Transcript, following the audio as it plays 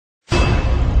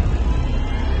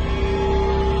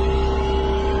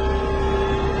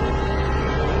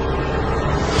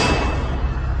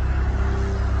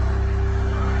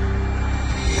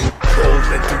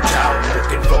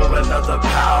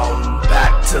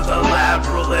the lab,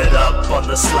 roll it up on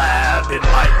the slab. It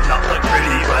might not look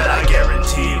pretty, but I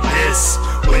guarantee this: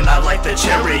 when I light the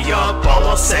cherry up, all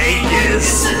I'll say is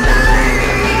it's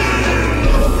alive!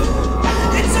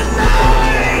 It's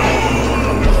alive!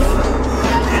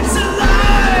 It's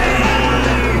alive!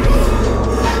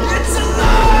 It's alive!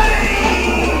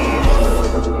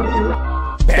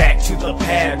 Back to the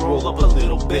pad, roll up a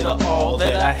little bit of all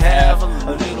that I have,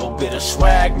 a little bit of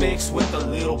swag mixed with a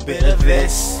little bit of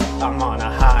this. I'm on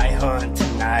a high hunt.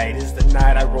 Tonight is the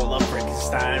night I roll up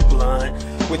Frankenstein blunt.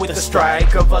 With the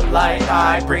strike of a light,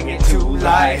 I bring it to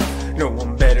life. No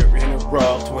one better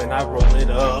interrupt when I roll it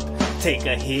up. Take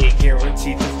a hit,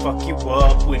 guaranteed to fuck you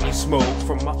up when you smoke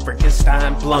from my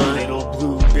Frankenstein blunt. A little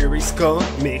blueberry skunk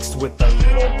mixed with a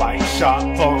little bite shot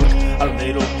funk. A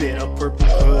little bit of purple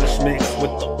kush mixed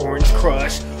with the orange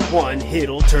crush. One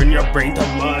hit'll turn your brain to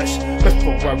mush.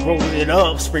 Before I roll it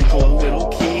up, sprinkle a little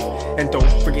keef, and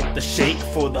don't forget the shake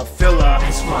for the filler.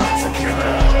 This one's a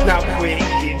killer. Now quick,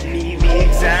 give me the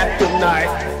X-Acto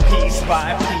knife. Piece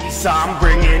by piece, I'm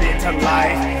bringing it to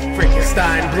life.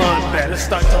 Frankenstein blunt, better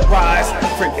start to rise.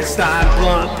 Frankenstein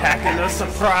blunt, packing a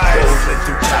surprise. Moving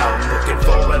through town, looking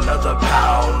for another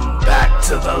pound. Back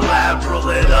to the lab, roll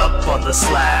it up on the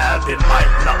slab. It might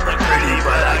not look pretty,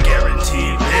 but I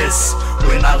guarantee this: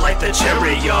 when I light the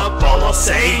cherry up, all I'll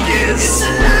say is it's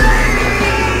alive!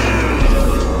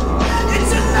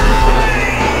 It's alive!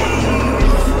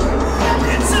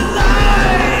 It's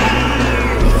alive!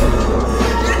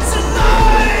 It's alive!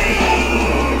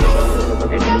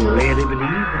 If you really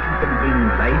believe that you can bring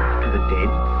life to the dead,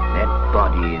 that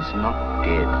body is not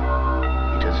dead.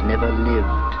 It has never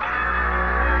lived.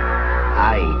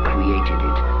 I created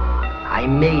it. I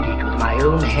made it with my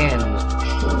own hands.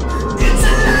 It's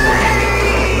alive!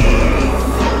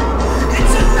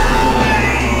 It's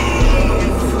alive!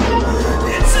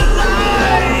 It's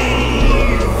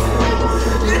alive!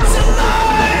 It's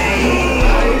alive!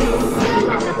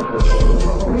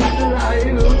 It's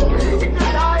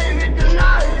alive! It's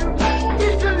alive!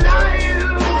 It's alive!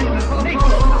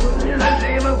 In the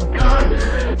name of God,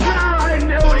 now I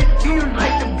know what it feels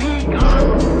like to be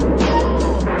God.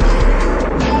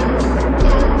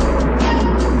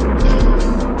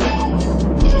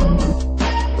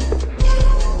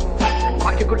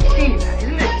 Good scene,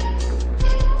 isn't it?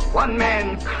 One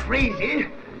man crazy,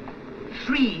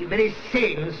 three very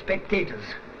sane spectators.